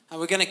And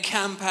we're going to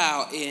camp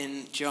out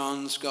in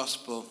John's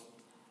Gospel,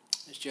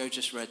 as Joe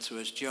just read to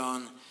us,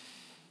 John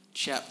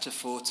chapter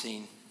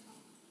 14.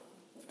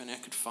 If only I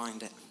could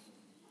find it.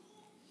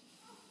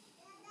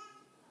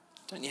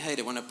 Don't you hate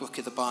it when a book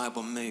of the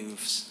Bible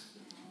moves?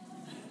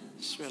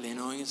 It's really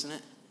annoying, isn't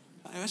it?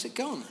 Where's it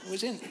gone? It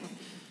was in.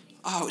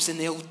 Oh, it was in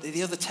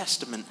the other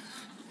Testament.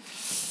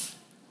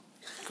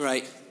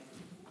 Great.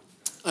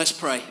 Let's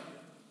pray.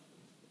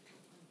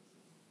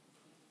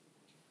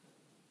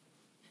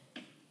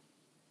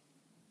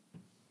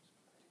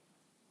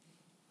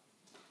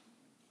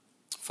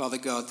 Father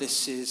God,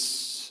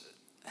 this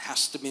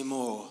has to be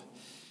more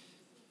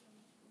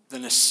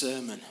than a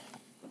sermon.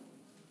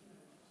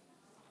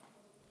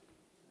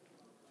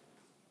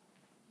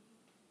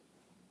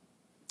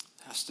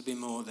 It has to be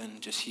more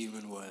than just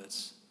human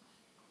words.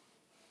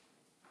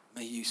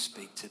 May you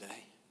speak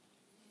today,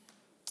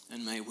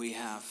 and may we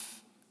have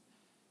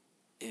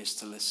ears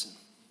to listen.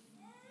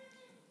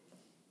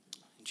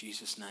 In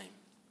Jesus' name,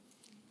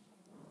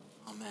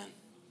 amen.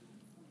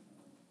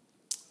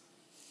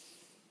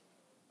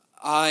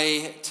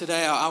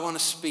 Today I want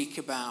to speak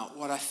about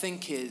what I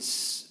think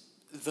is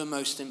the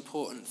most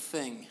important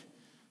thing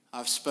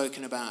I've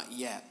spoken about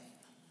yet.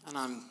 And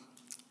I'm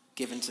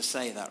given to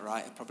say that,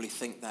 right? I probably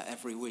think that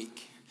every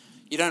week.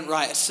 You don't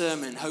write a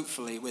sermon,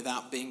 hopefully,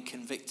 without being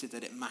convicted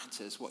that it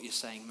matters, what you're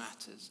saying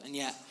matters. And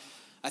yet,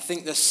 I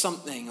think there's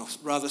something, or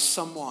rather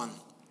someone,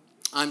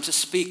 I'm to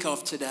speak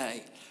of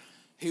today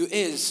who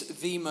is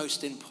the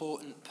most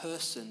important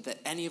person that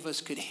any of us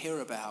could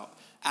hear about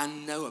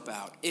and know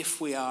about if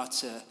we are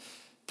to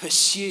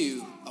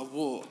pursue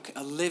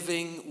a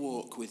living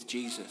walk with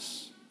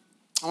Jesus.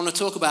 I want to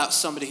talk about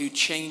somebody who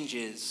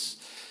changes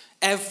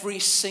every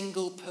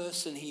single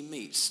person he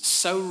meets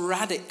so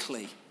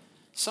radically,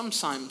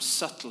 sometimes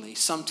subtly,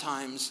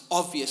 sometimes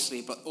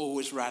obviously, but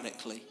always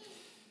radically,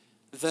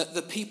 that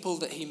the people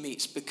that he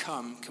meets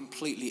become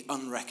completely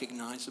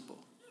unrecognizable.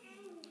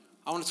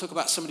 I want to talk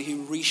about somebody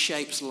who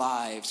reshapes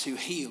lives, who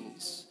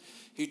heals,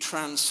 who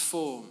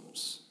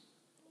transforms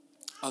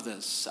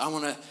others. I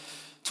want to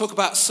talk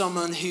about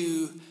someone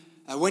who,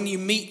 when you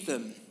meet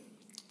them,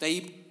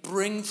 he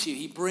brings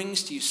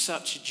to you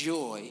such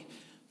joy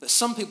that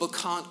some people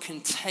can't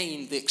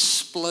contain the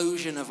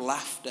explosion of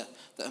laughter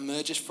that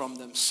emerges from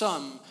them.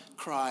 Some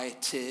cry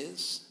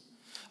tears.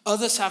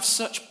 Others have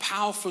such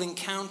powerful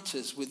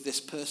encounters with this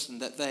person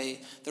that there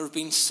have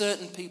been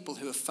certain people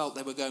who have felt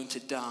they were going to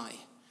die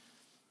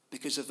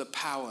because of the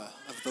power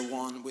of the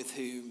one with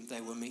whom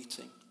they were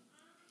meeting.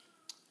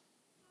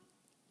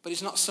 But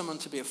he's not someone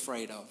to be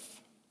afraid of.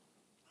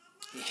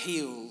 He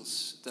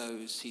heals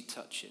those he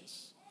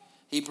touches.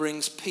 He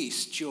brings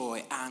peace,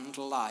 joy, and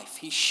life.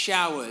 He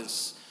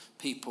showers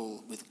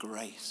people with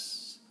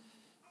grace.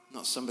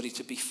 Not somebody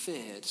to be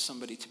feared,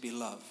 somebody to be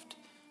loved.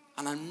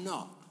 And I'm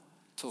not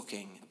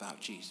talking about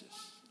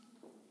Jesus.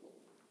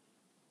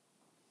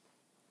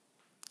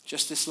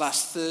 Just this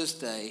last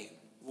Thursday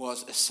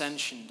was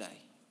Ascension Day.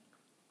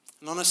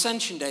 And on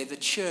Ascension Day, the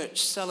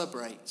church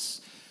celebrates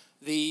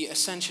the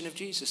ascension of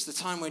Jesus, the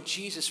time when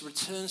Jesus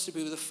returns to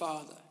be with the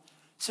Father.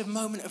 It's a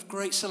moment of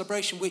great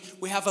celebration.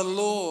 We have a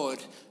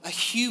Lord, a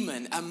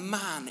human, a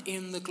man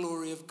in the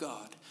glory of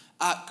God,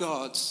 at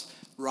God's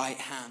right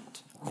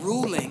hand,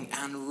 ruling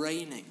and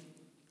reigning.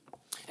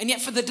 And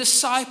yet for the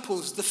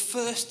disciples, the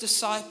first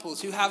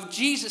disciples who have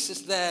Jesus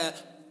as their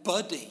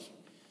buddy,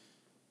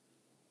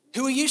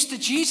 who are used to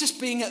Jesus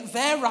being at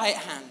their right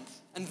hand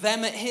and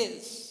them at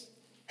his,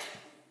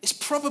 it's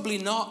probably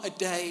not a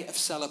day of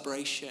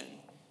celebration.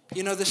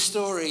 You know the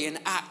story in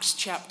Acts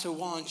chapter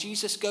 1.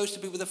 Jesus goes to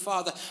be with the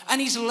Father, and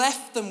he's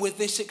left them with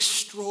this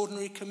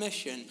extraordinary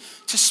commission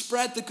to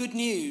spread the good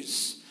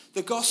news,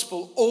 the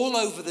gospel, all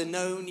over the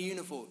known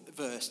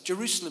universe.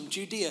 Jerusalem,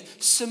 Judea,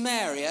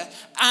 Samaria,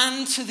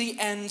 and to the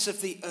ends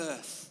of the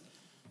earth.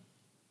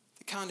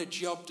 The kind of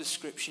job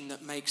description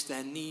that makes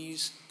their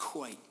knees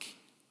quake.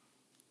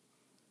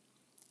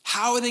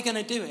 How are they going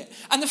to do it?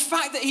 And the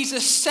fact that he's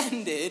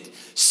ascended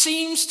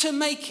seems to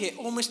make it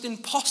almost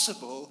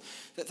impossible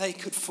that they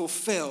could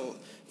fulfill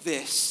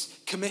this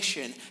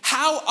commission.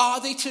 How are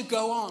they to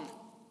go on?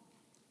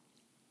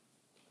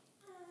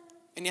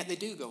 And yet they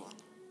do go on.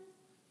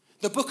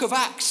 The book of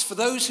Acts, for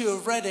those who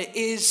have read it,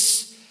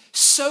 is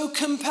so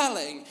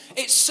compelling.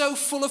 It's so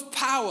full of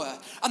power.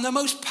 And the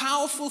most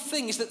powerful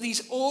thing is that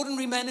these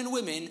ordinary men and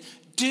women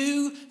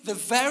do the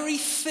very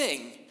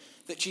thing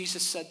that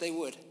Jesus said they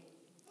would.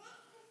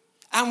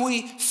 And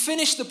we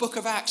finish the book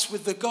of Acts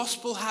with the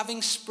gospel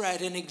having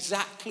spread in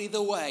exactly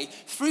the way,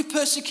 through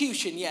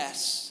persecution,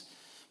 yes,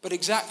 but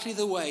exactly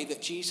the way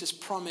that Jesus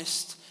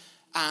promised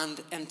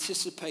and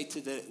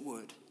anticipated that it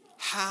would.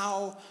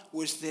 How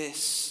was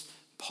this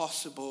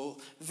possible?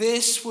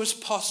 This was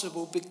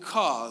possible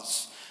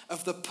because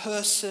of the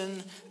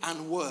person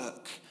and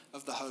work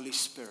of the Holy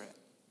Spirit.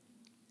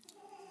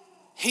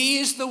 He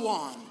is the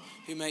one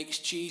who makes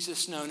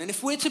Jesus known. And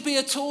if we're to be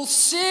at all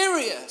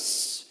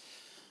serious,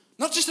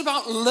 not just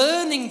about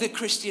learning the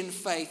Christian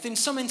faith in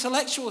some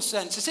intellectual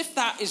sense, as if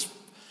that is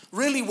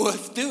really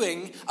worth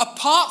doing,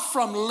 apart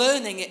from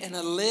learning it in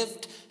a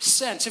lived,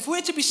 sense. If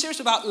we're to be serious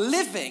about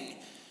living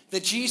the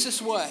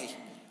Jesus way,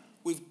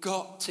 we've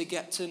got to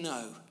get to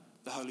know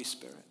the Holy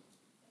Spirit.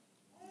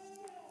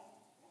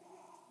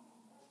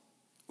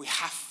 We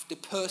have to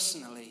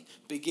personally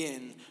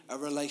begin a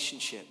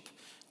relationship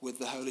with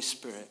the Holy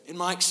Spirit. In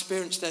my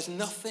experience, there's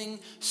nothing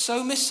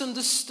so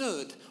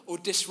misunderstood or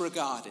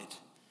disregarded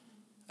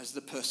as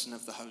the person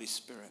of the Holy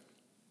Spirit.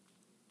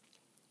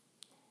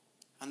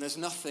 And there's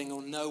nothing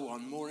or no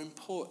one more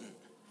important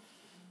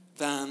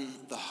than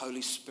the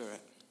Holy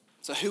Spirit.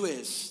 So who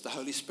is the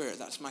Holy Spirit?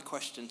 That's my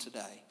question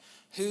today.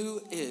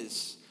 Who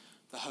is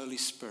the Holy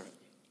Spirit?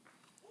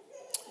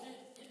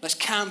 Let's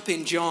camp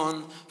in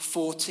John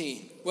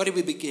 14. Where do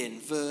we begin?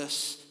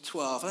 Verse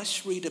 12.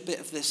 Let's read a bit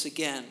of this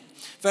again.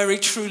 Very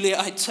truly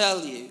I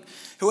tell you,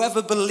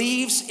 whoever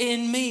believes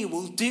in me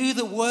will do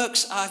the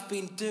works I've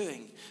been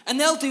doing. And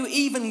they'll do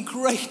even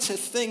greater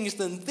things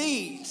than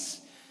these,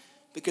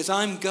 because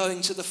I'm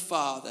going to the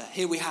Father.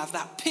 Here we have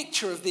that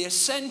picture of the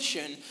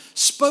ascension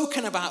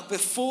spoken about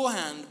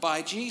beforehand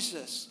by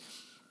Jesus.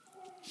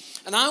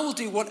 And I will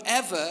do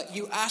whatever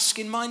you ask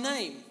in my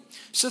name,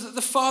 so that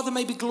the Father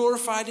may be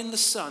glorified in the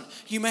Son.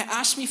 You may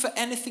ask me for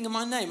anything in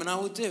my name, and I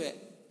will do it.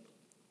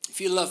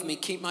 If you love me,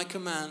 keep my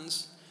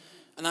commands,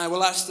 and I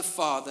will ask the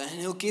Father, and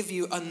he'll give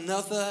you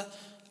another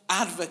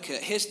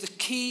advocate. Here's the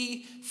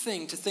key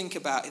thing to think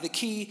about, the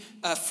key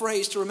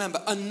phrase to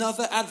remember.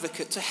 Another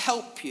advocate to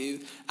help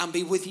you and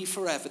be with you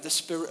forever, the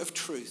Spirit of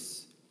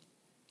truth.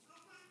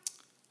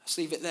 Let's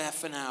leave it there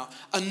for now.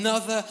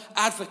 Another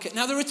advocate.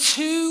 Now there are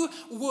two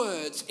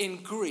words in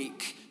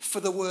Greek for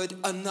the word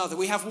another.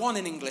 We have one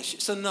in English,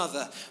 it's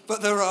another.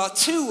 But there are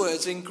two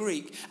words in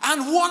Greek.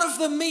 And one of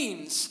them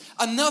means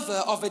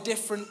another of a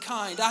different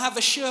kind. I have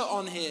a shirt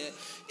on here.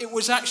 It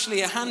was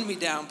actually a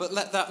hand-me-down, but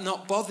let that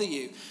not bother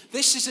you.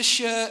 This is a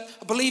shirt,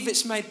 I believe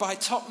it's made by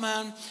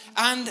Topman.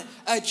 And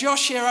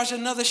Josh here has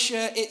another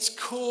shirt. It's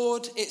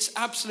cord. It's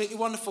absolutely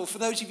wonderful. For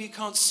those of you who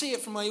can't see it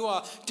from where you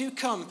are, do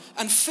come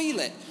and feel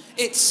it.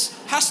 It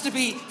has to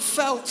be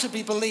felt to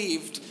be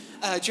believed.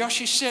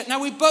 Josh's shirt.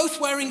 Now we're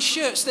both wearing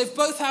shirts. They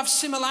both have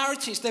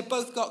similarities. They've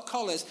both got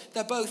collars.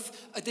 They're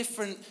both a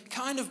different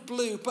kind of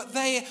blue, but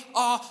they're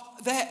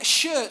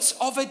shirts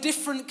of a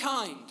different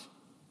kind.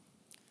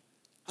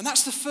 And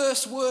that's the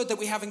first word that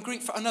we have in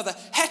Greek for another.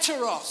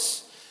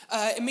 Heteros.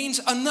 It means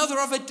another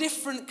of a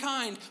different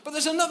kind. But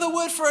there's another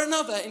word for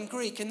another in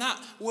Greek, and that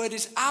word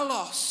is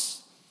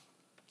allos.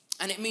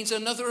 And it means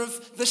another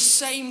of the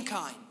same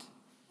kind.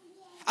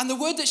 And the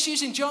word that's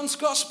used in John's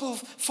Gospel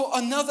for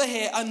another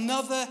here,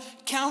 another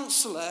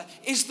counselor,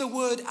 is the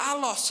word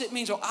allos. It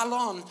means, or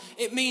alon,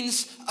 it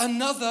means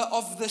another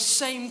of the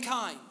same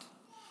kind.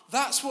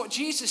 That's what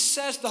Jesus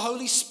says the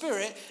Holy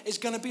Spirit is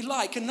going to be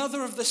like,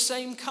 another of the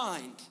same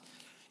kind.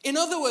 In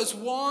other words,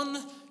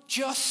 one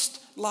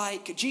just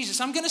like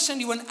Jesus. I'm going to send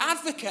you an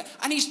advocate,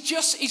 and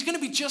he's going to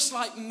be just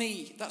like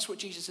me. That's what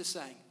Jesus is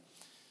saying.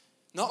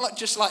 Not like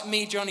just like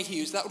me, Johnny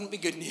Hughes. That wouldn't be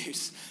good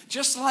news.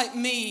 Just like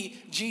me,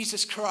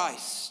 Jesus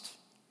Christ.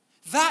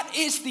 That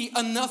is the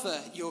another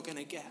you're going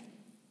to get.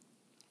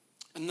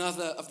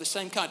 Another of the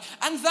same kind.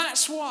 And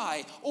that's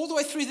why, all the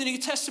way through the New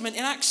Testament,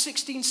 in Acts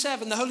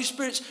 16:7, the Holy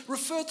Spirit's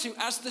referred to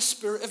as the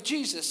Spirit of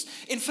Jesus.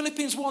 In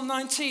Philippians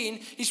 1:19,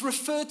 he's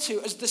referred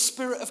to as the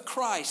Spirit of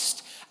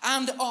Christ.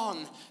 And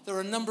on. There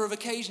are a number of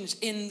occasions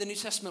in the New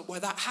Testament where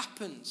that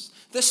happens.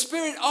 The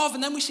Spirit of,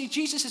 and then we see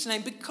Jesus'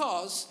 name,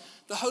 because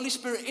the Holy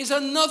Spirit is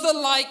another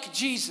like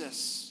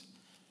Jesus.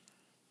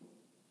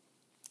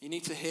 You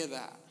need to hear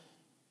that.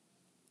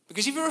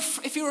 Because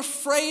if you're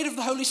afraid of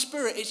the Holy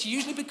Spirit, it's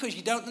usually because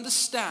you don't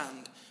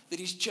understand that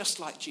he's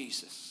just like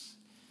Jesus.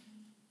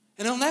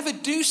 And he'll never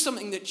do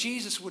something that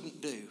Jesus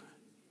wouldn't do.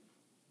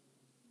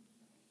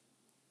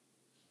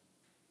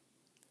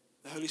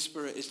 The Holy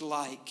Spirit is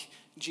like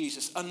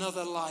Jesus,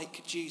 another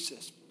like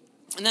Jesus.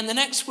 And then the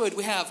next word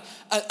we have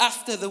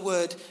after the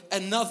word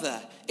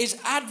another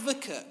is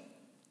advocate.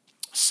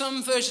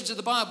 Some versions of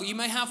the Bible, you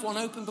may have one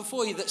open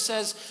before you that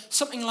says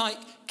something like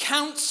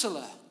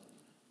counselor.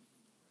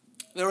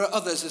 There are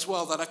others as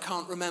well that I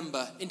can't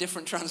remember in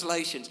different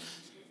translations.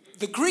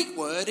 The Greek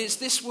word is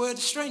this word,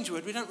 a strange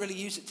word. We don't really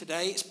use it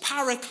today. It's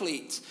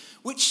paraclete,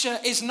 which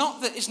is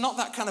not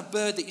that kind of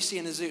bird that you see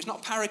in a zoo. It's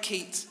not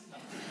parakeet.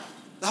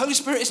 The Holy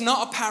Spirit is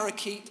not a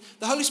parakeet.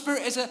 The Holy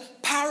Spirit is a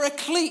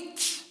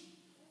paraclete.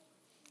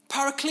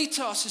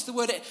 Parakletos is the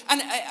word.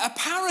 And a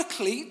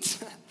paraclete,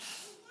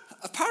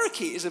 a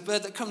parakeet is a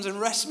bird that comes and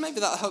rests. Maybe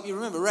that'll help you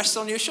remember. Rests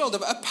on your shoulder.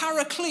 But a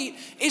paraclete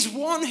is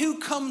one who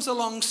comes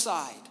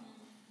alongside.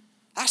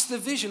 That's the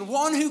vision,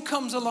 one who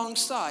comes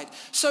alongside.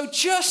 So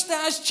just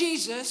as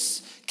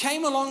Jesus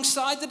came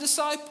alongside the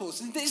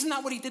disciples, isn't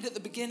that what he did at the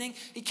beginning?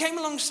 He came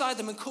alongside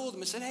them and called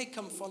them and said, hey,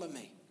 come follow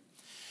me.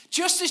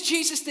 Just as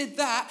Jesus did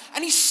that,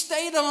 and he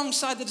stayed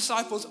alongside the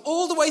disciples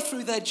all the way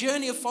through their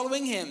journey of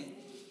following him.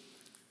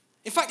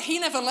 In fact, he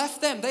never left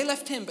them. They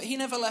left him, but he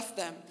never left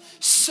them.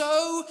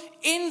 So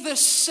in the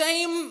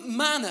same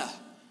manner,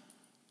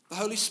 the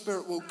Holy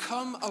Spirit will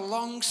come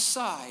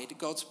alongside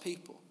God's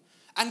people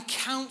and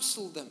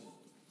counsel them.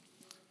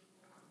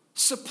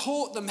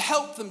 support them,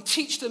 help them,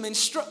 teach them,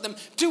 instruct them.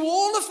 Do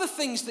all of the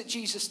things that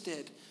Jesus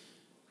did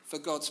for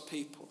God's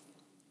people.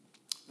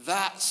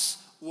 That's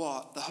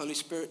what the Holy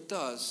Spirit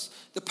does.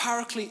 The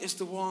Paraclete is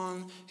the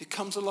one who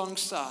comes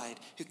alongside,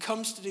 who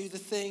comes to do the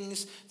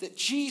things that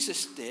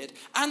Jesus did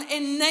and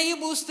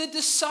enables the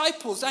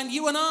disciples and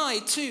you and I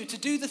too to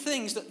do the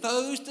things that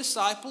those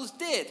disciples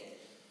did.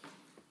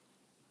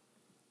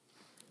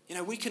 You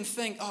know, we can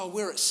think, oh,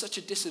 we're at such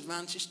a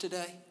disadvantage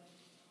today.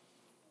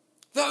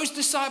 Those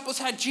disciples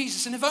had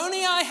Jesus, and if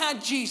only I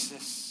had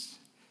Jesus,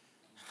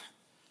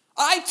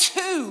 I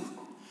too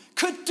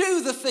could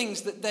do the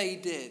things that they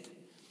did.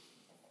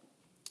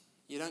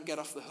 You don't get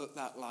off the hook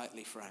that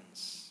lightly,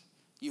 friends.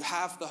 You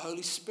have the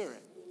Holy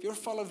Spirit. If you're a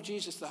follower of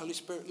Jesus, the Holy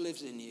Spirit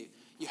lives in you.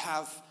 You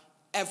have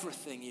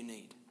everything you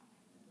need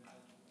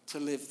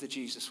to live the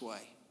Jesus way.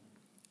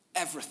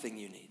 Everything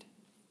you need.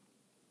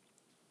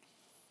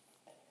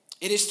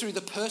 It is through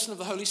the person of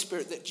the Holy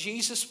Spirit that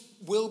Jesus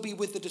will be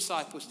with the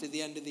disciples to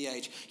the end of the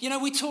age. You know,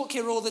 we talk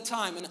here all the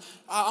time, and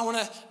I want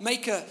to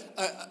make an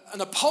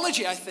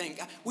apology, I think.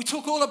 We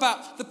talk all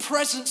about the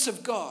presence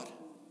of God.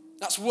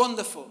 That's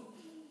wonderful.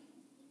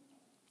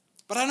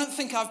 But I don't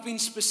think I've been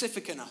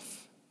specific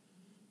enough.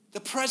 The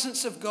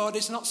presence of God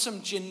is not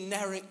some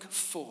generic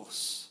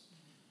force.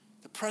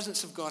 The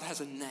presence of God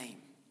has a name.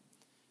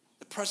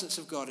 The presence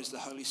of God is the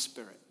Holy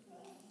Spirit.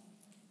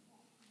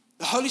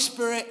 The Holy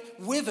Spirit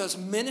with us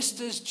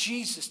ministers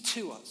Jesus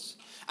to us.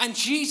 And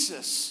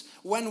Jesus,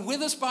 when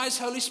with us by his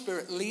Holy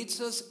Spirit,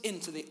 leads us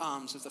into the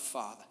arms of the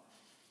Father.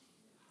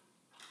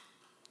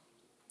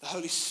 The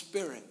Holy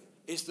Spirit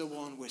is the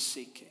one we're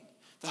seeking.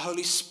 The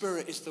Holy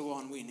Spirit is the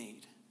one we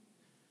need.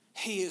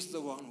 He is the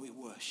one we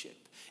worship.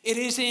 It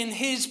is in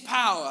his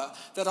power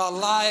that our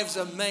lives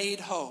are made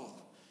whole.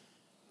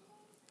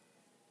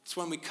 It's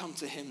when we come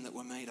to him that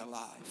we're made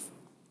alive.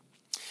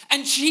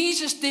 And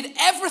Jesus did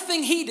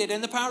everything he did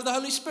in the power of the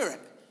Holy Spirit.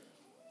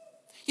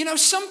 You know,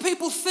 some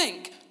people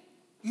think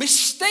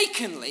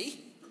mistakenly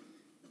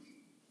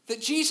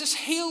that Jesus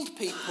healed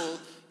people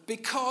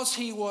because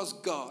he was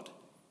God.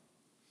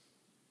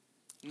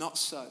 Not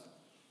so.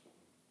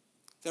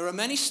 There are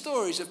many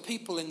stories of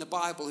people in the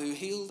Bible who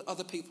healed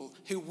other people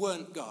who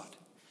weren't God.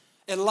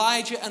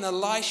 Elijah and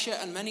Elisha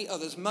and many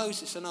others,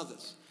 Moses and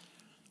others,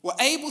 were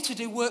able to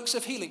do works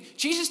of healing.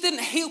 Jesus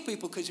didn't heal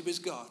people because he was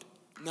God.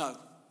 No.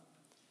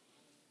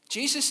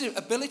 Jesus'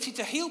 ability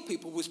to heal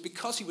people was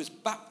because he was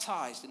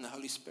baptized in the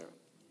Holy Spirit.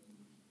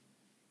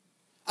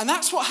 And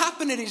that's what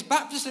happened at his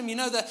baptism. You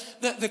know,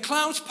 the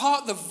clouds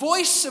part, the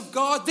voice of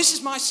God, this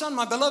is my son,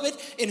 my beloved,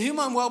 in whom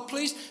I'm well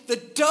pleased. The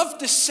dove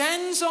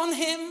descends on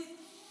him.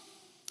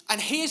 And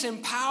he is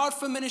empowered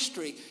for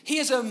ministry. He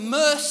is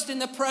immersed in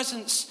the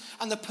presence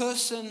and the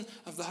person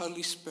of the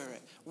Holy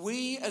Spirit.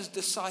 We as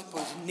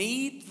disciples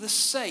need the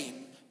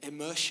same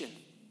immersion.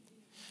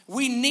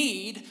 We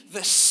need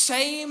the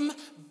same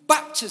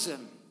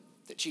baptism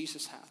that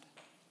Jesus had.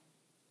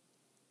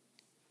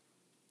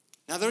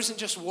 Now, there isn't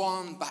just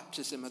one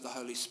baptism of the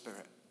Holy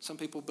Spirit. Some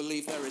people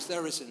believe there is.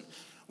 There isn't.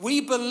 We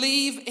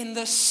believe in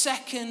the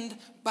second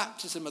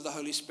baptism of the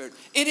Holy Spirit.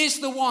 It is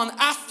the one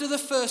after the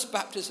first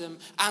baptism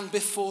and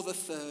before the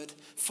third,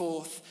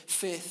 fourth,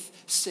 fifth,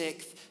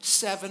 sixth,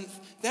 seventh.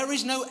 There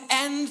is no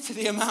end to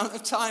the amount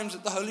of times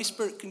that the Holy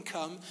Spirit can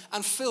come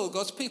and fill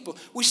God's people.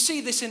 We see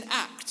this in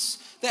Acts.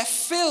 They're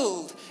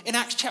filled in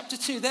Acts chapter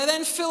 2. They're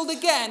then filled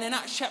again in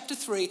Acts chapter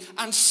 3,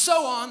 and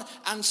so on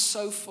and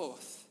so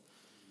forth.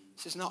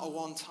 This is not a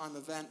one-time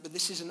event, but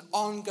this is an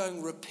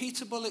ongoing,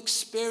 repeatable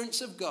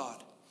experience of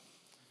God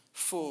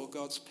for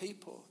God's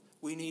people.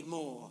 We need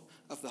more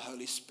of the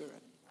Holy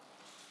Spirit.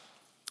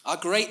 Our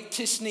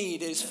greatest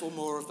need is for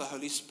more of the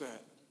Holy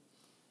Spirit.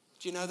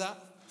 Do you know that?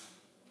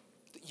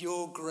 That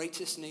your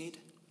greatest need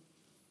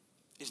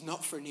is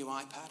not for a new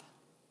iPad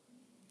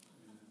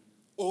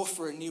or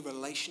for a new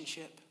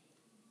relationship.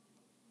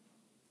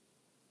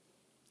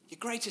 Your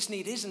greatest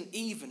need isn't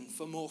even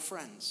for more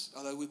friends,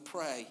 although we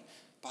pray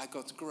by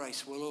God's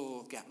grace we'll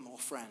all get more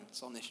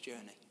friends on this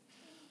journey.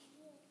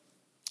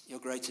 Your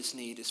greatest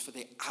need is for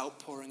the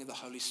outpouring of the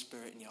Holy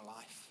Spirit in your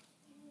life.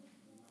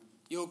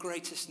 Your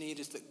greatest need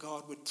is that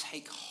God would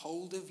take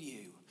hold of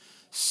you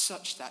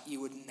such that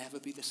you would never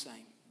be the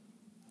same.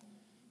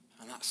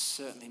 And that's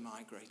certainly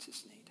my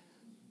greatest need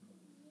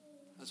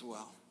as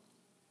well.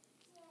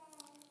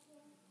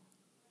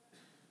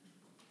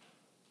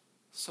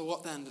 So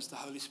what then does the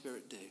Holy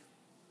Spirit do?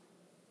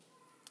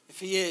 If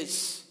he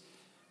is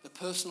the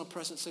personal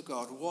presence of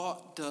God,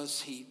 what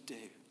does he do?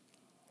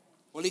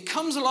 Well, he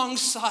comes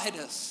alongside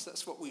us.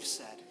 That's what we've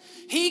said.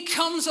 He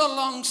comes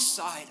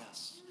alongside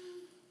us.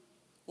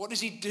 What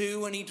does he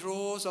do when he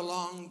draws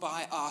along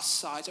by our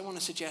sides? I want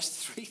to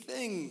suggest 3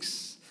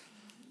 things.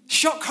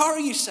 Shock horror,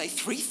 you say.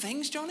 3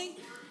 things, Johnny?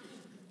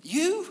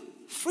 You?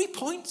 3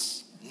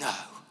 points? No.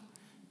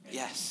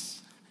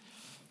 Yes.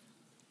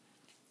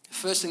 The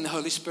first thing the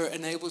Holy Spirit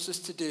enables us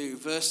to do,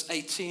 verse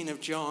 18 of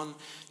John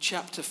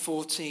chapter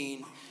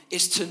 14,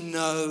 is to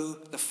know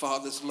the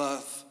Father's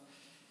love.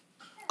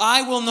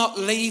 I will not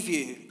leave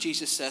you,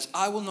 Jesus says,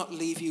 I will not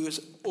leave you as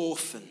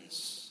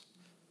orphans.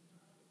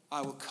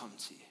 I will come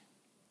to you.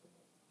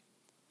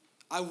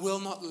 I will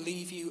not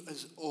leave you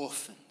as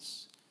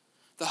orphans.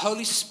 The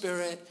Holy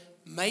Spirit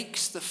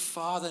makes the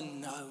Father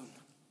known.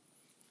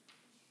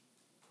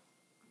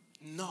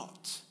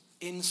 Not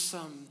in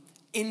some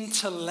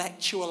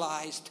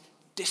intellectualized,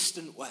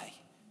 distant way.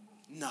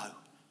 No.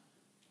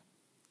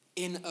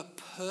 In a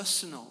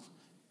personal,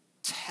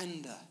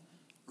 tender,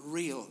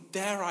 real,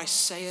 dare I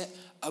say it,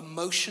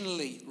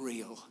 emotionally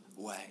real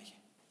way.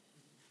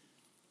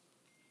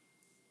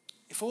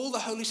 If all the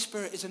Holy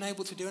Spirit is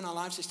enabled to do in our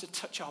lives is to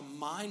touch our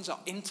minds, our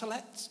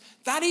intellects,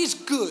 that is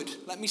good.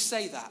 Let me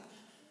say that.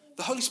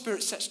 The Holy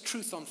Spirit sets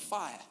truth on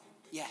fire.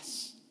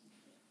 Yes.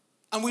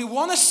 And we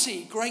want to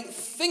see great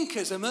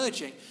thinkers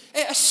emerging.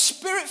 A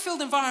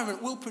spirit-filled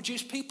environment will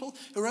produce people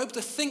who are able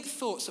to think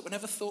thoughts that were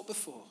never thought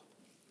before.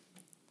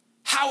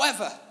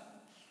 However,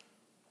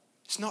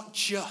 it's not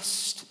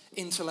just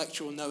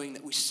intellectual knowing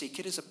that we seek.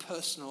 It is a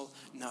personal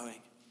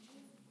knowing.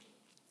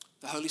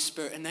 The Holy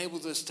Spirit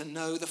enables us to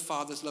know the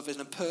Father's love in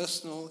a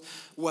personal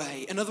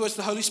way. In other words,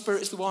 the Holy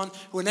Spirit is the one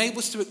who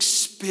enables us to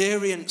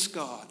experience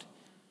God.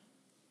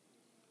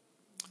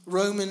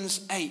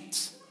 Romans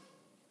 8.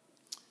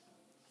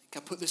 I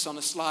put this on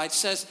a slide. It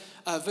says,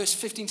 verse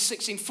 15 to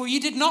 16, for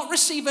you did not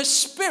receive a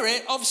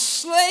spirit of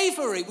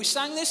slavery. We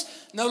sang this.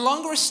 No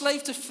longer a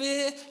slave to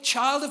fear,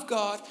 child of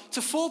God,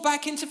 to fall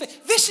back into fear.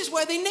 This is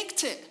where they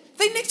nicked it.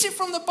 They nicked it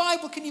from the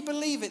Bible. Can you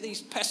believe it?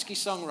 These pesky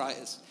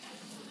songwriters.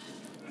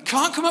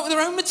 Can't come up with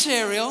their own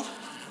material.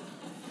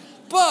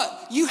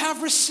 But you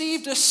have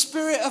received a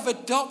spirit of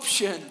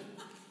adoption.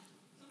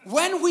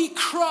 When we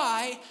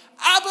cry,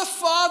 Abba,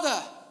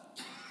 Father.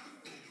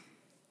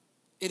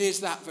 It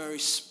is that very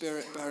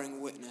Spirit bearing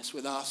witness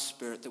with our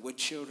spirit that we're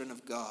children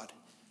of God.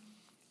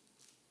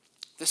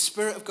 The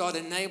Spirit of God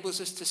enables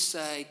us to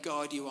say,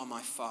 God, you are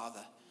my Father.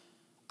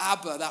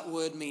 Abba, that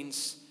word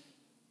means,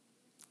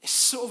 it's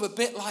sort of a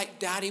bit like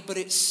daddy, but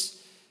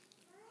there's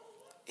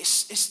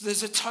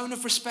a tone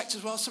of respect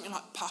as well, something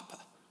like Papa.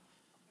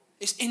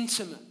 It's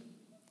intimate.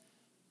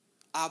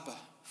 Abba,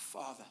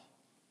 Father.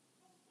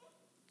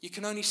 You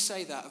can only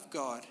say that of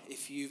God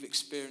if you've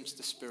experienced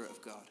the Spirit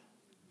of God.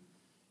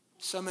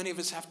 So many of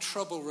us have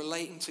trouble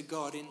relating to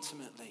God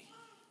intimately.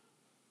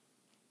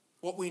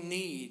 What we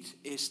need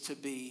is to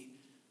be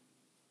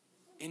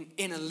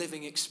in a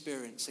living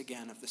experience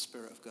again of the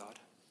Spirit of God.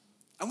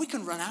 And we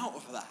can run out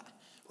of that.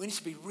 We need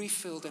to be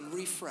refilled and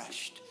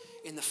refreshed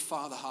in the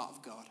Father heart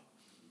of God.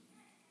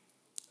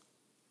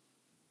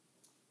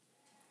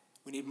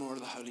 We need more of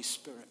the Holy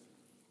Spirit.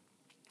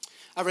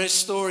 I read a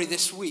story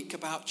this week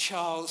about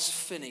Charles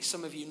Finney.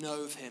 Some of you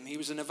know of him. He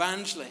was an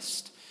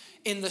evangelist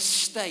in the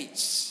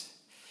States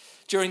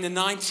during the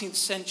 19th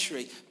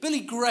century.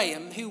 Billy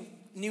Graham, who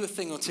knew a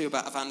thing or two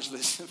about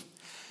evangelism,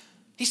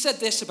 he said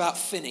this about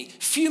Finney.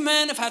 Few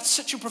men have had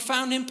such a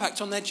profound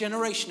impact on their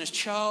generation as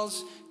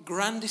Charles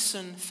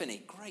Grandison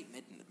Finney. Great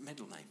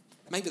middle name.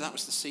 Maybe that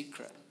was the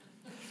secret.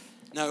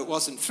 No, it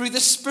wasn't. Through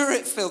his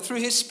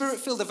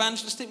spirit-filled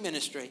evangelistic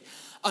ministry,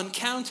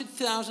 uncounted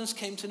thousands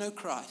came to know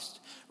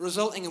Christ,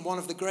 resulting in one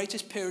of the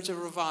greatest periods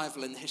of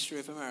revival in the history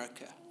of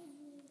America.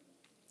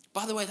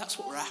 By the way, that's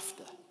what we're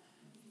after.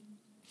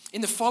 In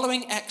the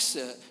following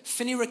excerpt,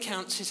 Finney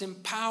recounts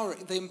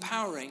the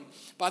empowering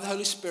by the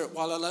Holy Spirit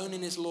while alone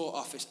in his law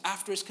office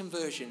after his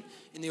conversion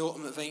in the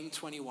autumn of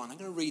 1821. I'm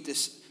going to read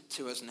this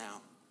to us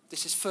now.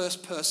 This is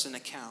first-person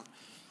account.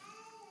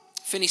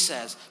 Finney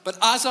says, but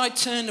as I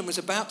turned and was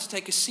about to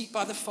take a seat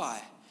by the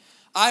fire,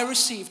 I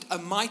received a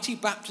mighty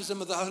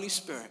baptism of the Holy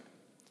Spirit.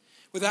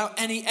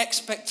 Without any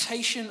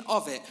expectation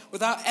of it,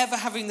 without ever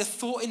having the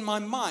thought in my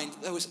mind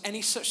that there was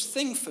any such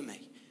thing for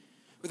me,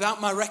 without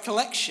my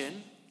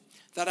recollection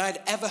that I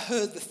had ever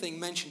heard the thing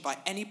mentioned by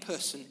any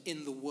person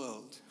in the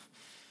world.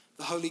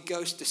 The Holy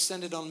Ghost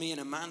descended on me in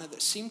a manner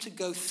that seemed to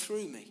go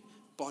through me,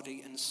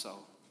 body and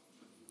soul.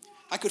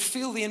 I could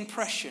feel the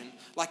impression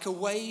like a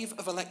wave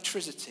of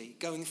electricity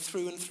going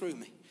through and through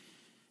me.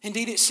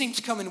 Indeed, it seemed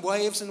to come in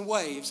waves and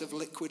waves of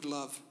liquid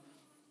love.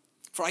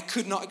 For I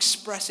could not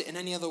express it in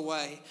any other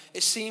way.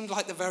 It seemed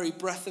like the very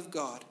breath of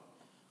God.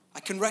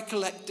 I can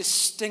recollect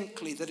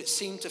distinctly that it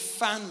seemed to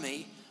fan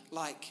me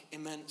like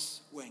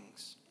immense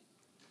wings.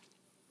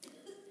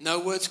 No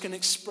words can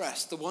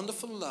express the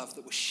wonderful love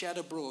that was shed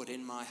abroad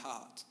in my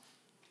heart.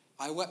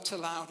 I wept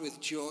aloud with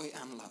joy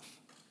and love.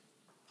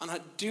 And I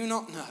do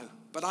not know,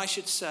 but I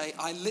should say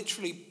I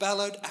literally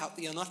bellowed out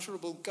the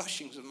unutterable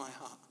gushings of my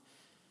heart.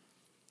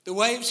 The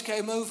waves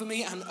came over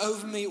me and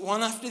over me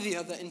one after the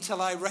other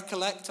until I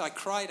recollect I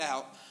cried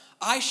out,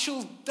 I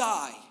shall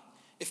die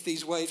if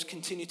these waves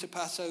continue to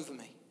pass over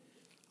me.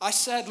 I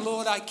said,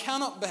 Lord, I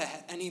cannot bear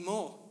any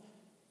more.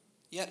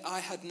 Yet I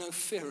had no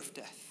fear of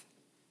death.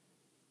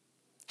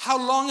 How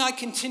long I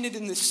continued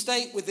in this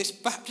state with this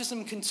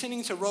baptism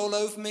continuing to roll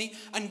over me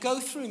and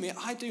go through me,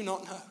 I do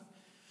not know.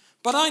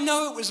 But I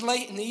know it was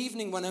late in the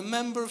evening when a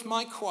member of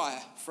my choir,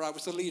 for I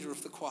was the leader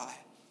of the choir,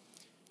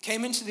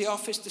 came into the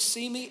office to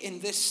see me in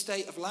this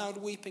state of loud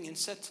weeping and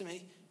said to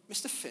me,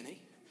 Mr.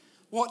 Finney,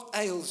 what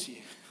ails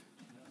you?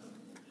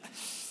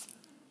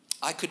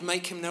 I could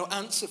make him no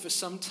answer for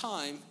some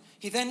time,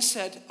 He then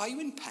said, "Are you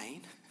in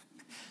pain?"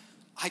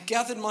 I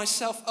gathered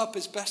myself up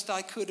as best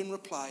I could and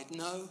replied,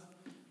 "No,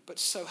 but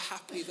so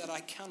happy that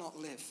I cannot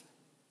live."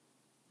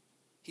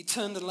 He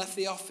turned and left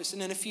the office,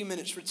 and in a few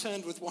minutes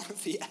returned with one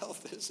of the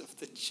elders of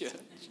the church.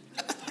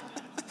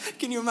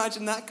 Can you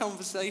imagine that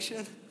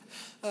conversation?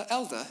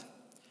 Elder,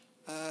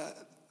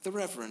 the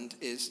Reverend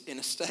is in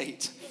a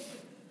state.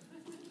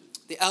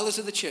 The elders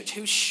of the church,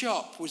 whose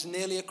shop was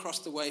nearly across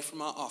the way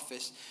from our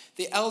office,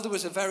 the elder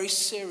was a very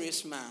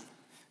serious man,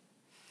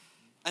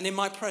 and in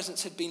my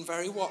presence had been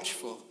very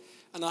watchful,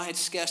 and I had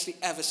scarcely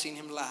ever seen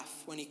him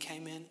laugh when he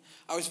came in.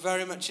 I was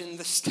very much in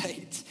the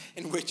state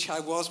in which I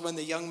was when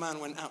the young man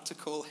went out to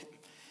call him.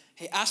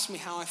 He asked me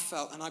how I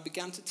felt, and I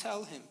began to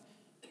tell him.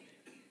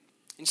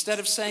 Instead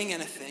of saying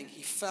anything,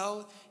 he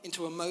fell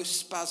into a most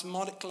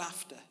spasmodic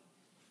laughter.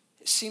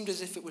 It seemed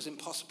as if it was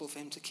impossible for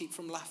him to keep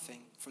from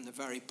laughing from the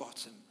very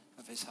bottom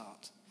of his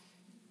heart.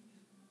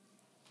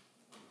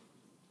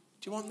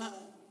 Do you want that?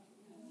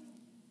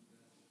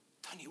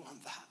 Don't you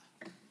want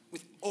that?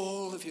 With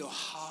all of your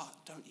heart,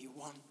 don't you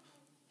want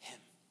him?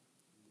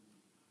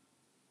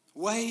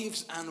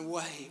 Waves and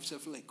waves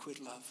of liquid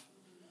love.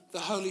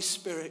 The Holy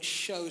Spirit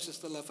shows us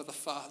the love of the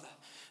Father.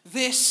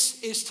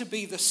 This is to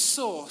be the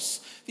source,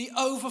 the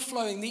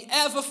overflowing, the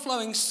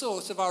ever-flowing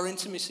source of our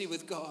intimacy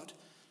with God.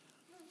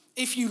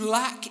 If you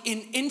lack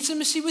in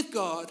intimacy with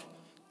God,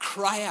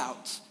 cry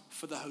out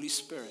for the Holy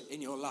Spirit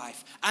in your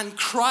life. And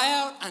cry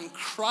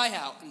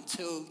out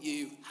until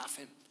you have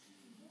him.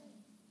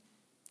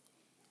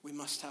 We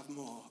must have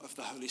more of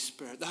the Holy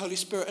Spirit. The Holy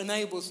Spirit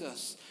enables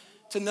us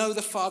to know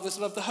the Father's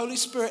love. The Holy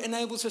Spirit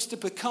enables us to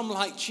become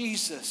like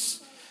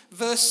Jesus.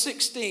 Verse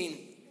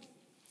 16.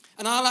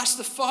 And I'll ask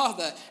the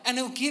Father, and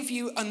he'll give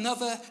you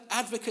another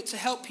advocate to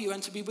help you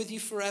and to be with you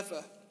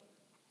forever.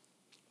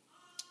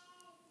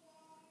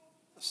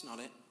 That's not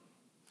it.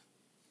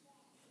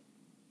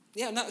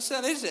 Yeah, no,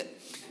 that is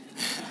it.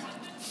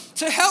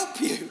 To help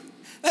you.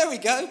 There we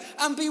go.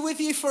 And be with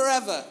you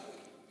forever.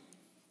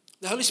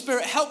 The Holy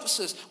Spirit helps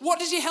us. What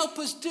does he help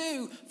us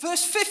do?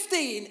 Verse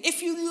 15,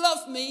 if you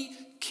love me,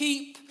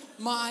 keep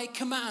my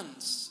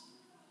commands.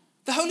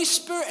 The Holy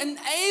Spirit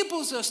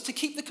enables us to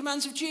keep the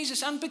commands of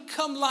Jesus and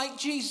become like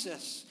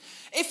Jesus.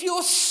 If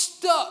you're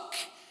stuck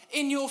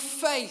in your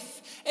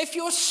faith, if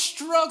you're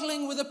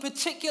struggling with a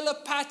particular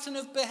pattern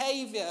of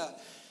behavior,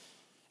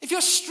 if you're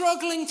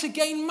struggling to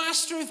gain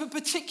mastery of a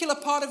particular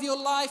part of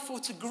your life or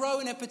to grow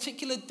in a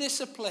particular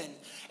discipline,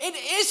 it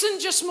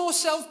isn't just more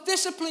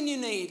self-discipline you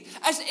need,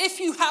 as if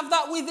you have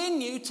that within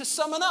you to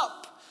summon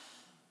up.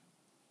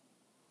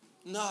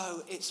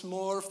 No, it's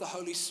more of the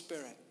Holy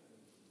Spirit.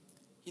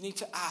 You need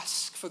to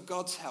ask for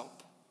God's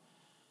help.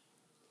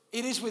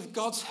 It is with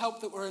God's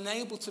help that we're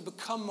enabled to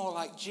become more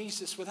like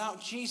Jesus.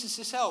 Without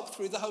Jesus' help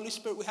through the Holy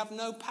Spirit, we have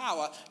no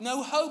power,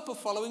 no hope of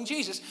following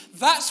Jesus.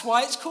 That's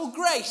why it's called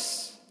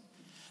grace.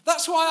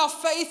 That's why our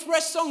faith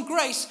rests on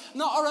grace,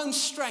 not our own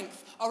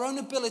strength, our own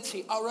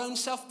ability, our own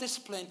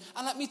self-discipline.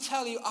 And let me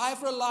tell you,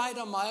 I've relied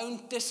on my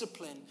own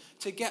discipline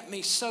to get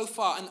me so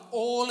far, and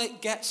all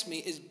it gets me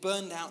is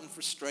burned out and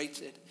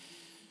frustrated.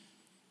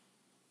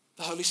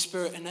 The Holy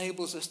Spirit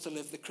enables us to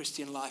live the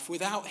Christian life.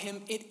 Without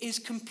him, it is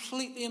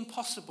completely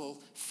impossible.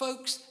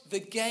 Folks, the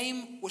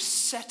game was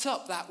set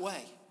up that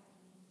way.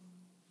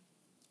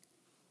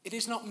 It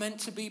is not meant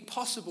to be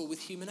possible with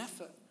human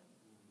effort.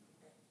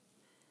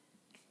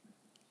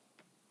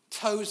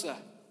 Tozer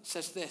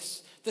says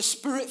this: the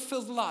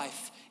Spirit-filled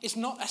life is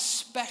not a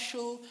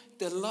special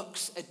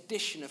deluxe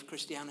edition of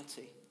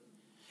Christianity.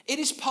 It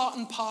is part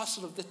and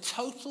parcel of the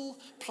total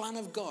plan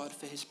of God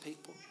for his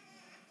people.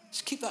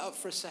 Just keep that up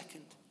for a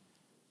second.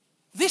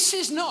 This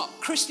is not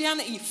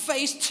Christianity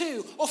phase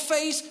 2 or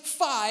phase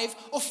 5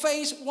 or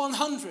phase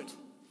 100.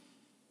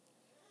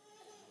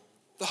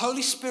 The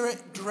Holy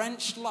Spirit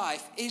drenched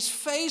life is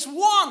phase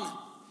 1.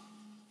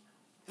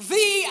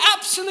 The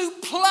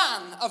absolute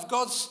plan of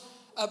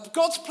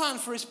God's plan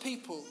for his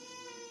people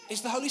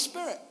is the Holy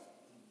Spirit.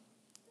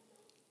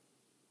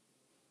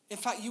 In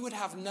fact, you would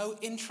have no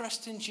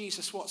interest in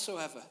Jesus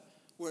whatsoever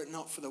were it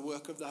not for the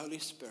work of the Holy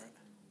Spirit.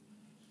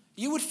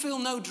 You would feel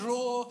no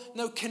draw,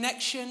 no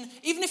connection.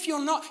 Even if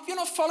you're not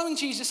following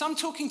Jesus, I'm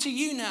talking to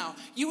you now.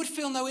 You would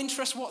feel no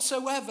interest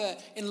whatsoever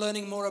in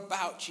learning more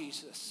about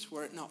Jesus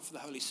were it not for the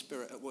Holy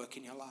Spirit at work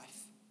in your life.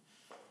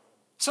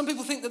 Some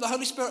people think that the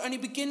Holy Spirit only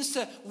begins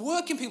to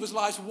work in people's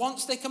lives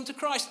once they come to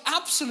Christ.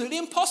 Absolutely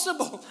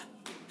impossible.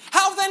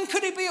 How then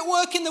could he be at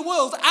work in the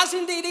world, as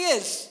indeed he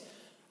is,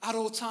 at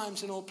all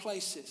times, in all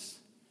places?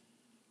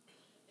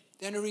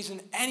 The only reason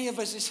any of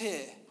us is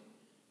here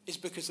is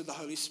because of the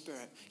Holy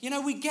Spirit. You know,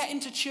 we get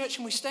into church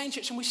and we stay in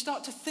church and we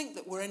start to think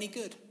that we're any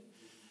good.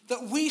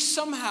 That we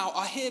somehow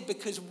are here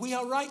because we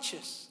are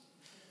righteous.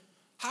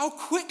 How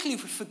quickly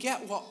we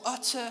forget what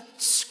utter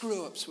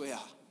screw-ups we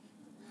are.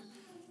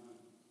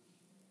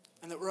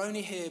 And that we're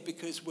only here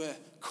because we're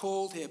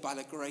called here by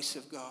the grace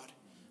of God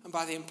and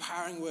by the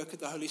empowering work of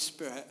the Holy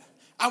Spirit.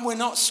 And we're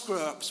not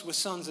screw-ups, we're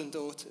sons and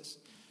daughters.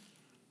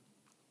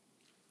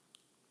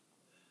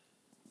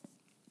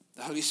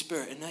 The Holy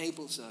Spirit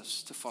enables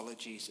us to follow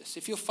Jesus.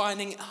 If you're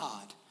finding it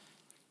hard,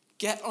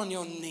 get on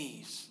your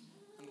knees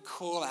and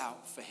call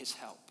out for his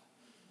help,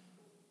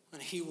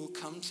 and he will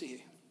come to you.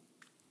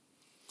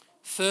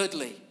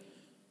 Thirdly,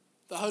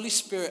 the Holy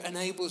Spirit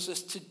enables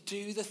us to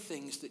do the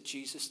things that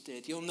Jesus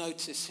did. You'll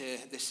notice here,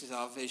 this is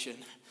our vision.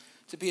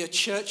 To be a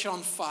church on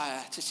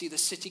fire, to see the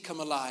city come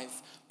alive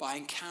by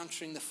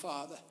encountering the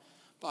Father,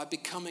 by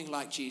becoming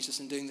like Jesus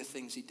and doing the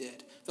things he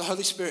did. The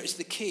Holy Spirit is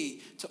the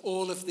key to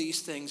all of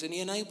these things, and he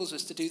enables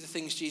us to do the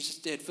things Jesus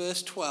did.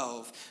 Verse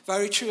 12,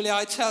 very truly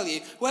I tell you,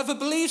 whoever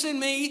believes in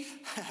me,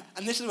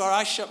 and this is where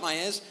I shut my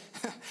ears,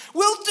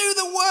 will do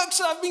the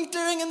works I've been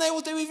doing, and they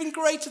will do even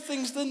greater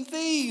things than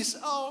these.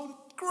 Oh,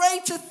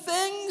 greater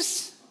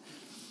things?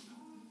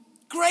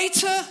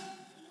 Greater?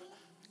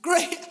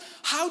 Great.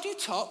 How do you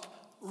top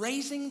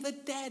raising the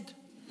dead?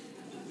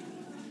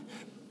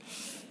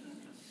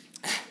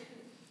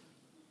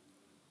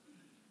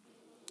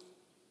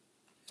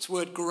 This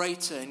word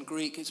greater in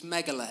Greek is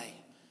megale.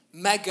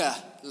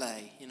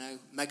 Megale,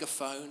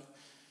 megaphone.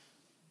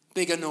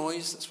 Bigger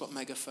noise, that's what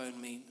megaphone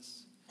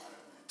means.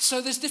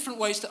 So there's different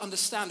ways to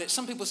understand it.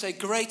 Some people say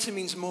greater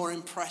means more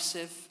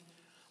impressive.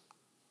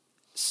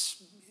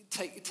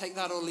 Take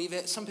that or leave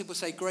it. Some people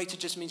say greater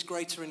just means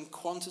greater in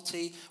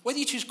quantity. Whether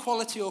you choose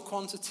quality or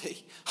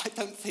quantity, I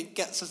don't think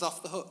gets us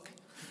off the hook.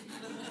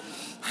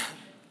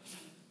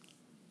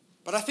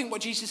 But I think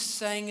what Jesus is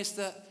saying is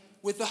that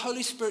with the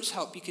Holy Spirit's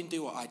help, you can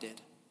do what I did.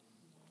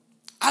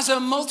 As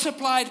a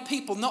multiplied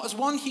people, not as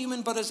one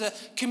human, but as a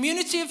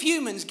community of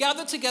humans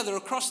gathered together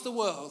across the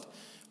world,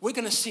 we're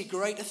going to see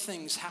greater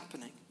things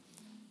happening.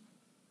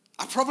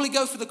 I probably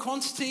go for the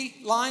quantity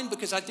line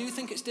because I do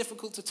think it's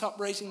difficult to top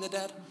raising the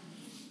dead.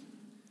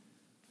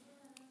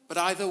 But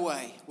either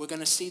way, we're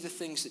going to see the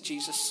things that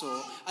Jesus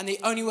saw. And the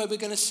only way we're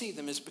going to see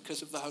them is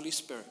because of the Holy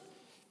Spirit.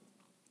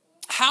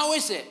 How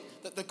is it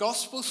that the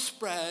gospel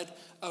spread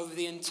over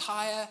the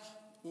entire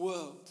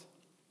world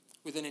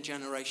within a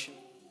generation?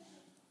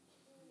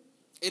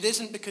 It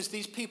isn't because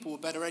these people were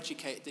better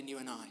educated than you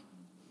and I.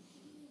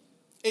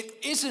 It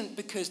isn't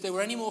because they were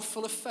any more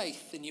full of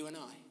faith than you and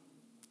I.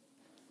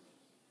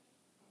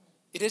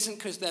 It isn't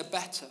because they're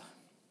better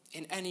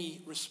in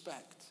any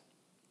respect.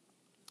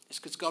 It's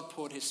because God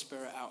poured his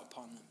Spirit out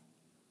upon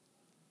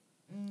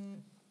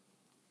them.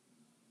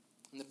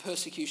 And the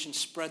persecution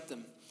spread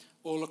them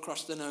all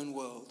across the known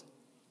world.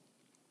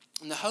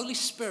 And the Holy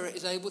Spirit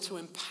is able to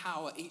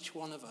empower each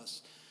one of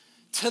us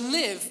to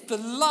live the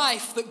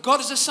life that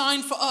God has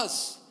assigned for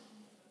us.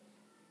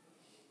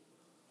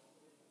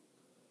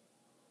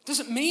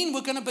 Doesn't mean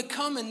we're going to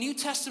become a New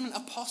Testament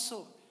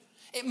apostle.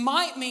 It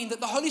might mean that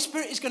the Holy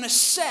Spirit is going to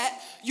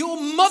set your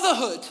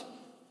motherhood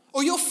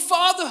or your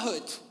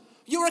fatherhood,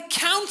 your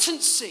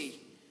accountancy.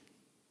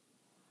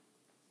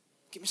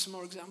 Give me some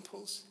more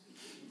examples.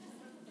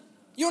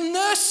 Your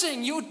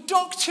nursing, your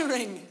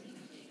doctoring,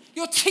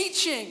 your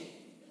teaching,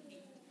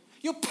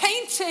 your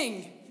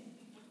painting,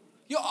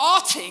 your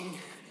arting.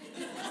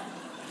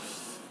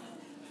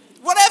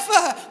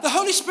 Whatever, the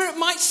Holy Spirit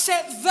might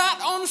set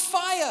that on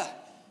fire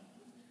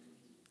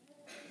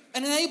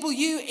and enable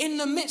you in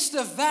the midst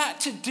of that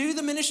to do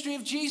the ministry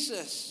of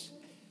Jesus.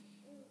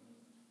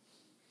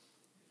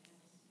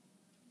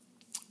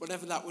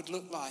 Whatever that would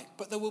look like.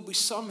 But there will be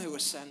some who are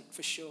sent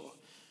for sure.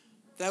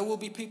 There will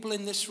be people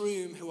in this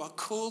room who are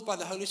called by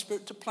the Holy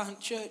Spirit to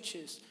plant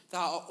churches. There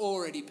are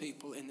already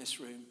people in this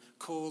room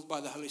called by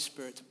the Holy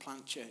Spirit to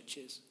plant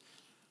churches.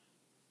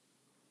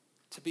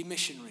 To be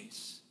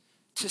missionaries.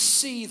 To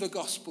see the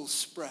gospel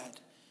spread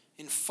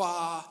in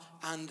far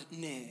and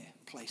near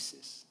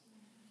places.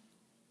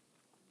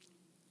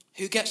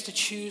 Who gets to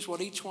choose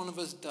what each one of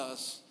us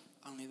does?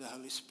 Only the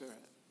Holy Spirit.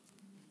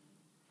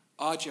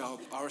 Our job,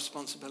 our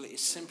responsibility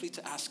is simply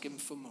to ask him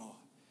for more.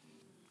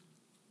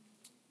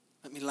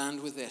 Let me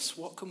land with this.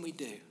 What can we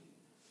do?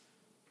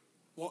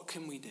 What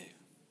can we do?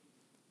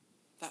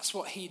 That's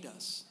what he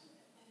does.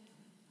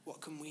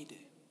 What can we do?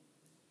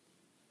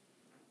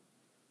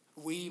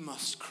 We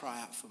must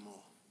cry out for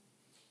more.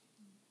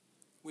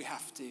 We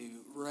have to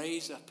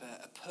raise up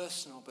a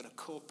personal but a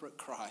corporate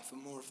cry for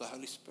more of the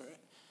Holy Spirit.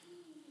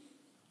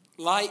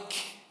 Like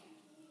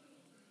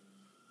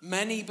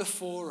many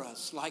before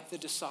us, like the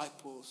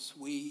disciples,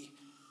 we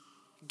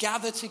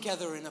gather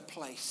together in a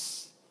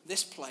place,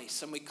 this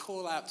place, and we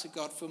call out to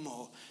God for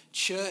more.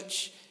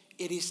 Church,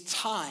 it is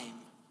time.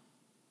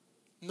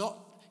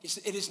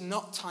 It is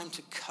not time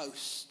to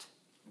coast.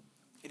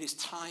 It is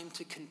time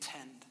to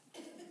contend.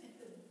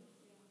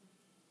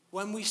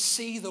 When we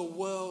see the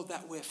world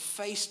that we're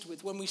faced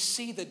with, when we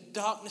see the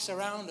darkness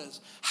around us,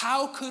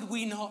 how could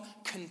we not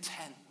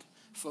contend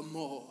for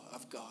more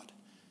of God?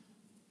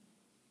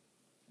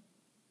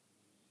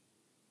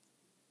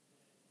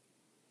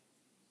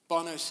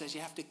 Bono says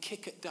you have to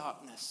kick at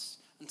darkness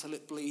until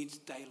it bleeds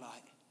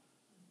daylight.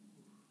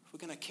 If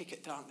we're going to kick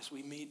at darkness,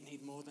 we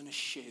need more than a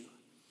shoe.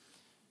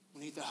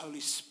 We need the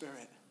Holy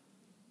Spirit.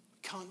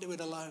 We can't do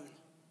it alone.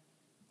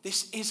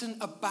 This isn't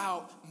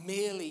about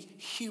merely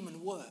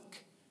human work.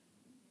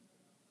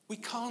 We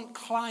can't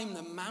climb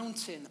the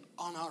mountain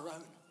on our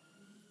own.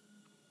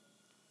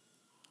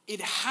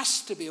 It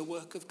has to be a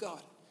work of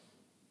God.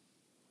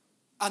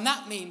 And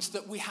that means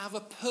that we have a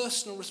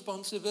personal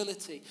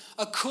responsibility,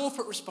 a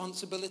corporate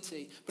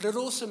responsibility, but it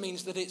also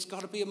means that it's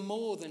got to be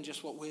more than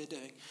just what we're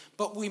doing.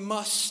 But we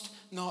must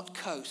not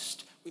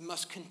coast. We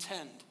must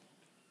contend.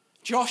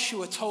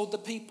 Joshua told the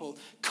people,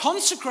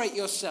 consecrate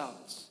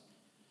yourselves,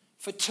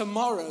 for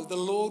tomorrow the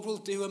Lord will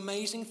do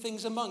amazing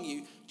things among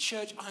you.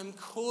 Church, I'm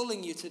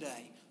calling you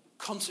today,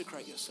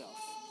 consecrate yourself.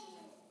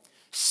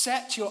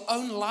 Set your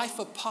own life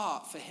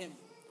apart for him.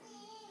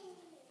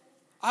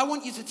 I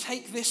want you to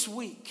take this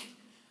week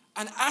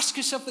and ask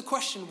yourself the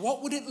question,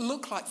 what would it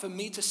look like for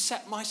me to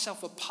set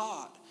myself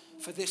apart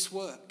for this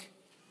work?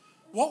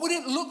 What would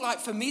it look like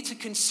for me to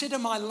consider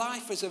my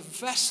life as a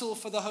vessel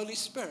for the Holy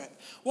Spirit?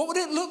 What would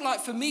it look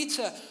like for me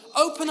to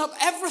open up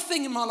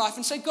everything in my life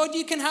and say, God,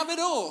 you can have it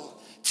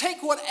all.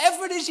 Take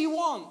whatever it is you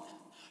want.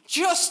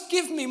 Just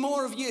give me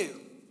more of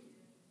you.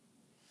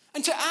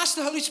 And to ask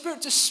the Holy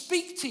Spirit to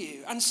speak to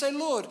you and say,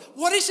 Lord,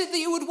 what is it that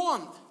you would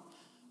want?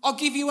 I'll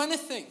give you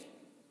anything.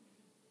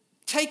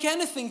 Take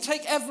anything,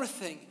 take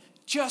everything.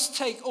 Just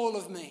take all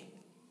of me.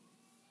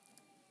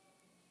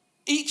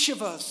 Each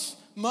of us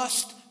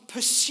must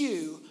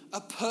pursue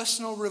a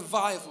personal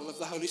revival of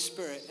the Holy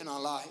Spirit in our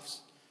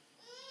lives.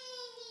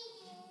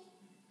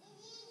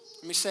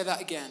 Let me say that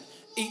again.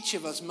 Each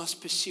of us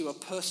must pursue a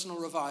personal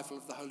revival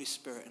of the Holy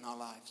Spirit in our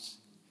lives.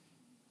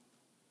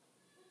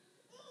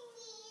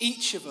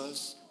 Each of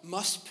us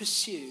must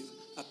pursue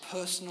a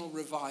personal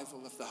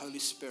revival of the Holy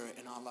Spirit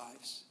in our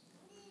lives.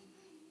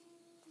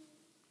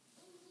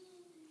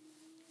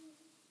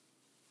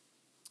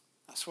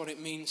 That's what it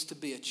means to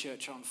be a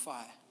church on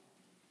fire.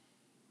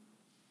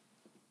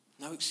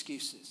 No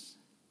excuses.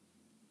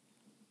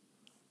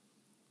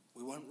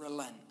 We won't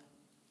relent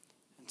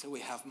until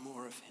we have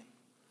more of him.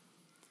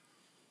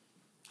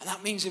 And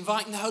that means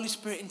inviting the Holy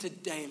Spirit into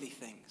daily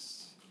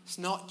things. It's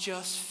not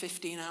just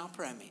 15-hour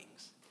prayer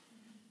meetings.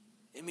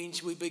 It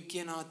means we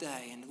begin our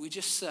day and we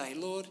just say,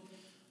 Lord,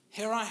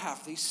 here I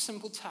have these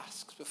simple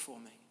tasks before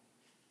me.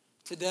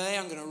 Today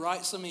I'm going to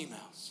write some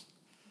emails.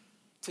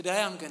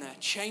 Today I'm going to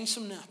change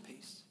some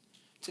nappies.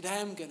 Today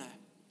I'm going to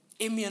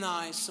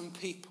immunize some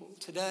people.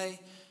 Today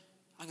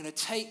I'm going to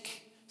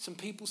take some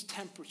people's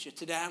temperature.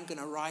 Today I'm going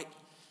to write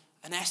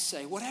an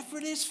essay. Whatever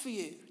it is for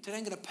you. Today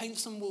I'm going to paint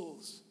some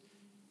walls.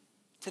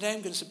 Today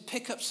I'm going to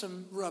pick up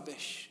some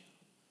rubbish.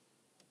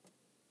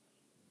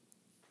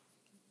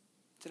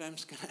 Today I'm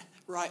just going to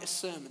write a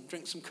sermon,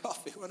 drink some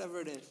coffee,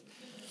 whatever it is.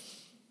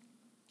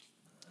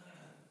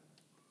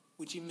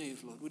 Would you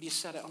move, Lord? Would you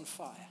set it on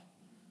fire?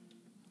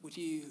 Would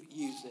you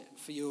use it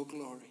for your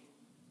glory?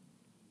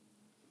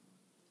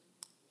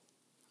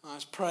 I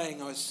was praying.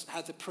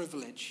 Had the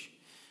privilege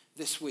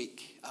this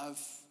week of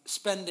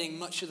spending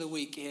much of the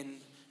week in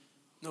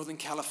Northern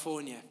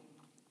California.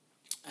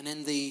 And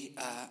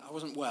I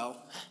wasn't well,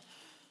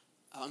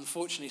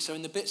 unfortunately. So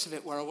in the bits of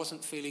it where I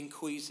wasn't feeling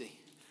queasy,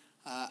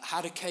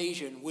 had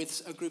occasion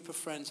with a group of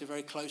friends who are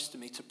very close to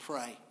me to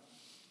pray.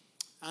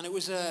 And it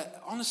was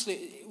honestly,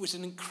 it was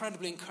an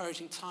incredibly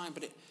encouraging time.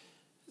 But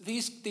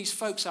these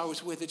folks I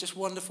was with are just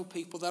wonderful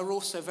people. They're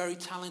also very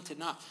talented.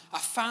 Now, I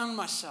found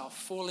myself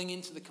falling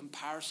into the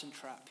comparison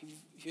trap.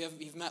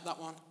 You've met that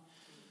one?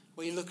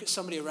 Where you look at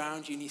somebody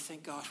around you and you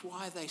think, gosh,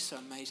 why are they so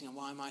amazing and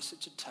why am I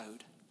such a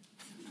toad?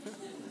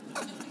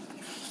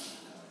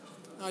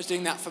 I was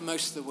doing that for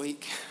most of the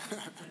week.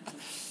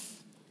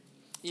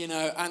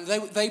 And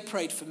they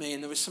prayed for me,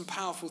 and there was some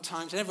powerful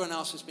times, and everyone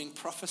else was being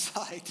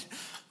prophesied.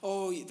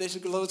 Oh,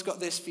 the Lord's got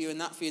this for you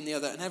and that for you and the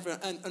other.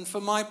 And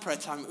for my prayer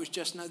time, it was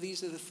just, no,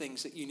 these are the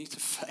things that you need to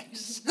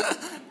face.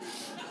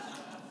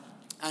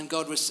 And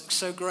God was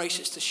so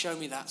gracious to show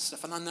me that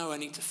stuff. And I know I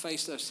need to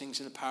face those things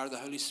in the power of the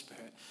Holy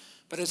Spirit.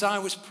 But as I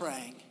was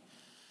praying,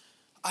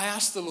 I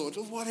asked the Lord,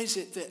 what is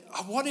it?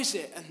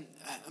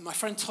 And my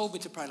friend told me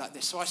to pray like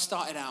this. So I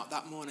started out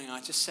that morning.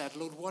 I just said,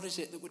 Lord, what is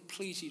it that would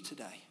please you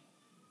today?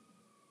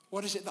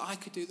 What is it that I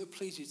could do that would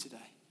please you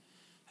today?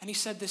 And he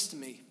said this to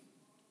me,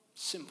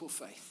 simple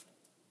faith.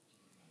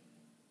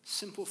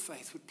 Simple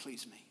faith would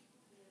please me.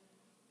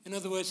 In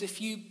other words,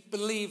 if you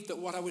believed that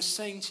what I was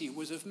saying to you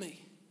was of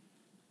me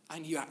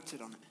and you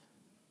acted on it.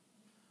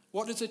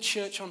 What does a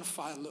church on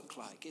fire look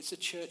like? It's a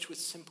church with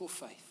simple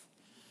faith.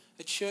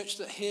 A church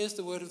that hears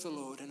the word of the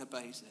Lord and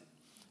obeys it.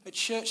 A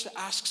church that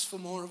asks for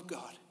more of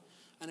God.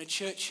 And a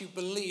church who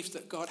believes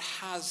that God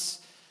has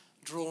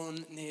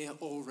drawn near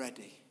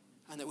already.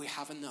 And that we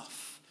have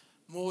enough,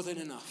 more than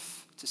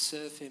enough, to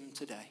serve him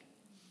today.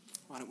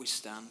 Why don't we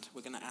stand?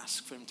 We're going to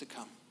ask for him to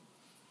come.